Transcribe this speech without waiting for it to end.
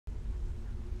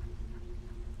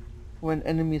when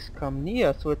enemies come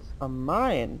near, so it's a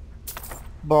mine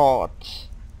bot.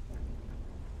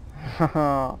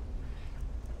 Haha.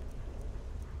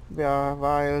 Yeah,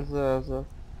 while the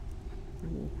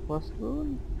first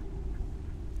rune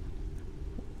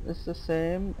is the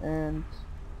same and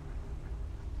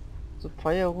the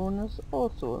fire rune is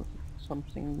also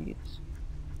something neat.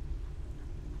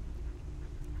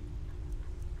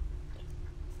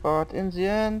 But in the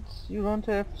end you don't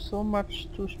have so much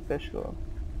too special.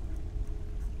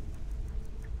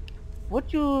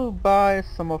 Would you buy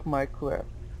some of my crap?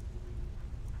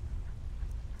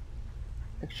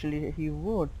 Actually he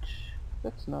would.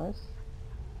 That's nice.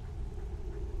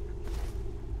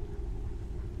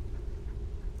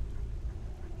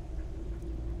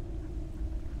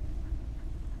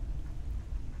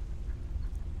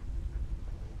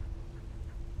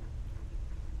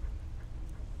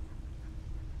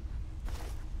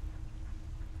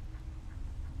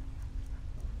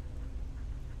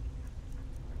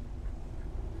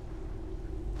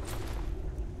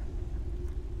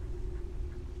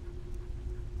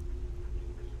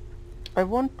 I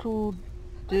want to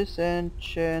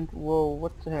disenchant. Whoa,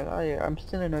 what the hell? I'm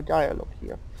still in a dialogue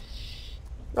here.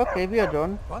 Okay, we are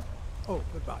done. What? Oh,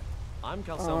 goodbye. I'm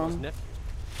Calcelmo's nephew.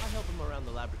 I help him around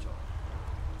the laboratory.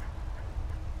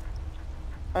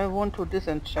 I want to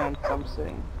disenchant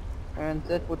something, and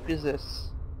that would be this.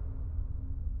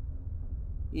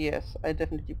 Yes, I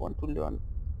definitely want to learn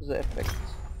the effect.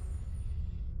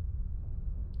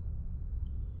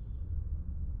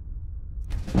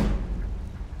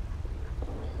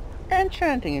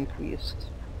 Enchanting increased.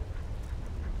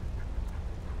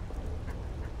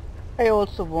 I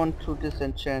also want to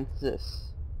disenchant this.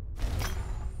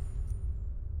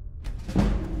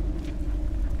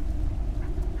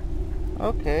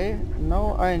 Okay,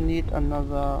 now I need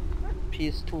another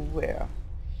piece to wear.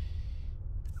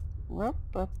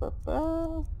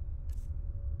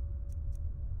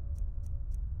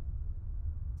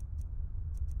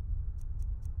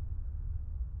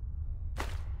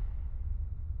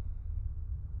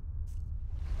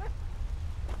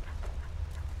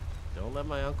 Don't let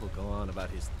my uncle go on about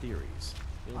his theories.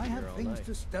 He'll I be here have all things night.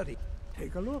 to study.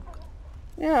 Take a look.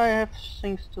 Yeah, I have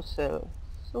things to sell.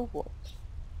 So what?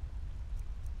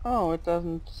 Oh, it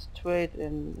doesn't trade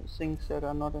in things that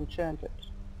are not enchanted.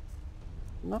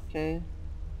 Okay.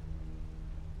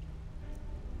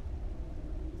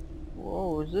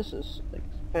 Whoa, this is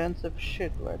expensive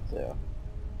shit right there.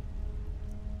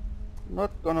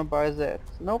 Not gonna buy that.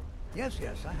 Nope. Yes,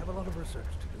 I have a lot of research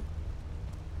to do.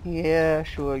 Yeah,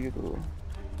 sure you do.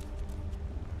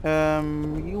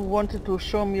 You wanted to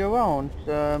show me around.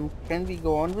 Can we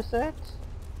go on with that?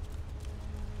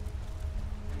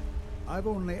 I've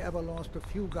only ever lost a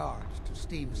few guards to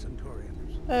steam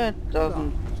centurions. It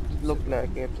doesn't Guards, look like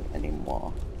civilians. it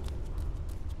anymore.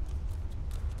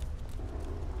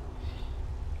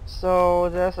 So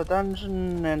there's a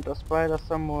dungeon and a spider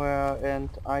somewhere, and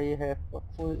I have a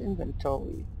full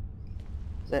inventory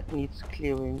that needs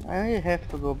clearing. I have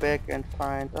to go back and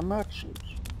find a merchant.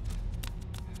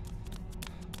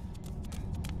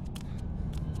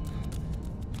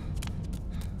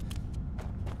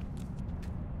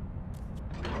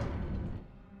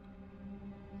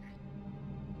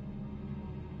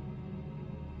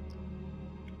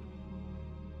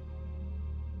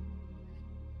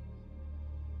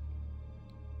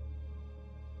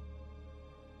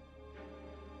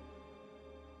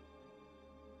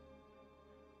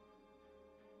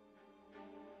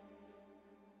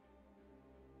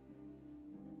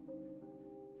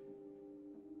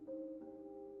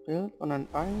 Built on an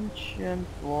ancient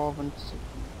dwarven city.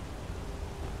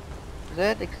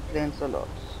 That explains a lot.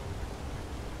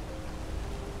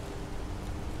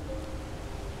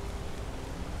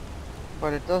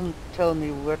 But it doesn't tell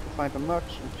me where to find a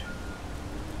merchant.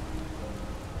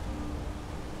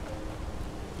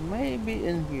 Maybe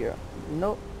in here.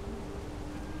 No.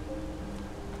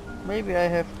 Maybe I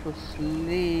have to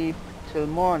sleep till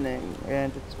morning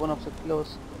and it's one of the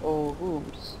closed old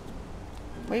rooms.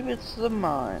 Maybe it's the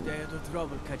mine. Stay out of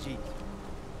trouble, Khajiit.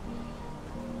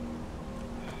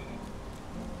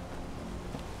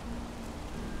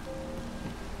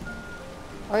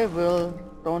 I will.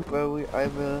 Don't worry, I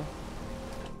will.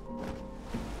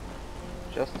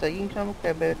 Just taking some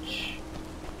cabbage.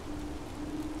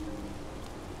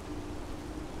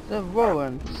 The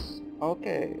warrants.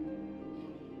 Okay.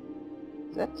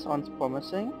 That sounds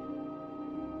promising.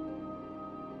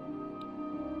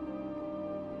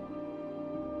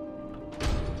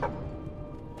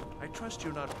 I trust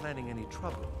you're not planning any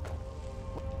trouble.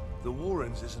 The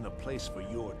Warrens isn't a place for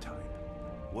your type.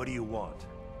 What do you want?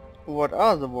 What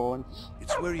are the wounds?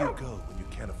 It's where you go when you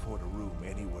can't afford a room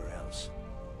anywhere else.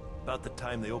 About the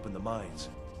time they opened the mines,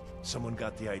 someone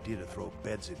got the idea to throw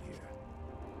beds in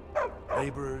here.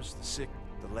 Laborers, the sick,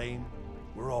 the lame,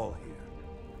 we're all here.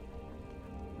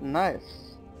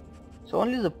 Nice. So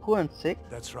only the poor and sick?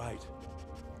 That's right.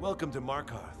 Welcome to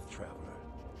Markarth, traveler.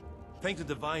 Thank the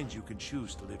divines you can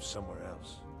choose to live somewhere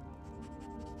else.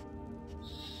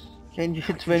 Can you I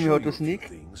can explain me show how you to a few sneak?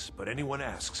 things, but anyone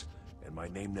asks, and my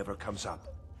name never comes up.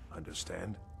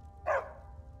 Understand?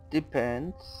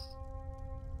 Depends.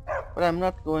 But I'm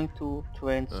not going to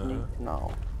train sneak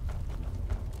now.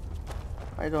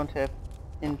 I don't have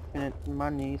infinite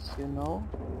monies, you know.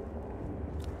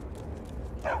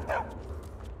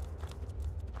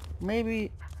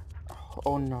 Maybe...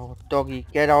 Oh no, doggy,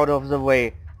 get out of the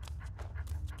way.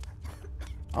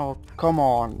 Oh, come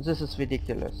on, this is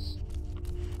ridiculous.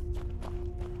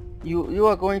 You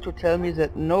are going to tell me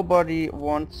that nobody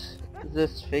wants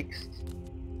this fixed?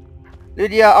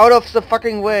 Lydia, out of the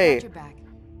fucking way!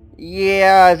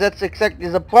 Yeah, that's exactly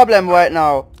the problem right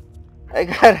now. I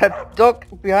got a dog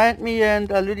behind me and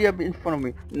a Lydia in front of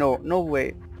me. No, no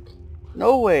way.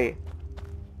 No way.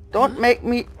 Don't make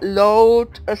me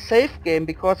load a save game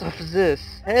because of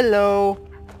this. Hello.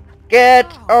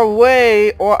 Get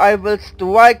away or I will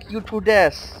strike you to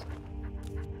death.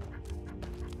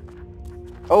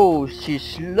 Oh, she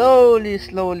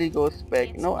slowly goes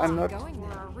back. No, I'm not.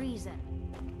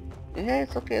 Yeah,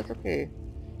 it's okay, it's okay.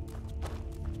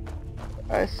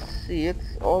 I see,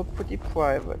 it's all pretty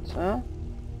private, huh?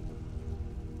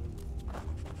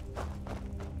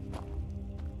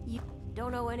 You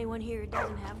don't know anyone here who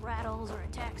doesn't have rattles or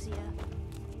ataxia?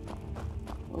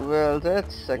 Well,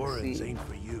 that's Warrens sexy. ain't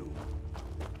for you.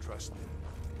 Trust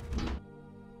me.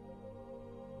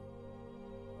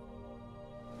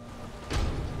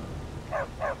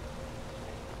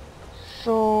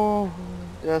 So,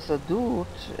 there's a dude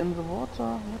in the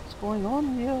water. What's going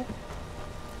on here?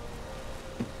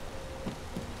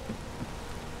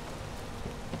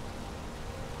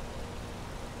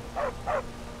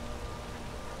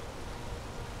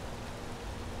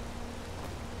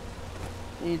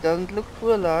 He doesn't look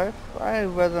too alive. I'd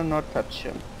rather not touch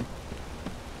him.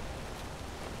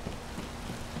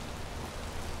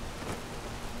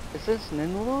 Is this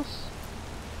Ninrus?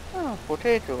 Ah,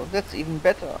 potato. That's even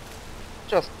better.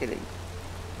 Just kidding.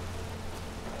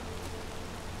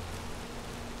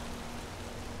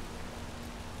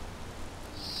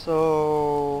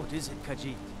 So... What is it,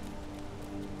 Khajiit?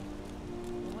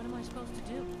 What am I supposed to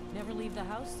do? Never leave the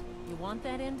house? You want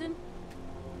that, Endon?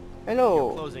 You're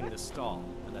Hello. closing the stall,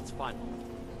 and that's final.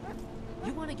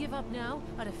 You want to give up now,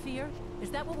 out of fear? Is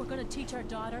that what we're going to teach our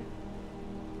daughter?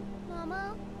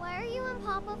 Mama, why are you and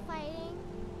Papa fighting?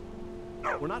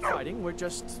 We're not fighting, we're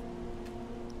just...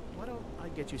 Why don't I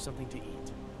get you something to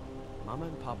eat? Mama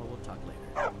and Papa will talk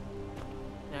later.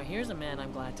 Now here's a man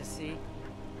I'm glad to see.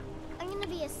 I'm gonna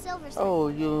be a silversmith. Oh,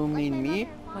 you like mean my me?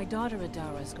 mother and father. My daughter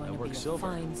Adara is going I to work be a silver,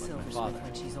 fine like my silversmith father,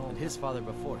 when she's old. and his father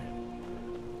before him.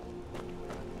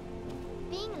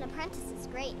 Being an apprentice is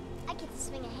great. I get to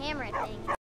swing a hammer at things.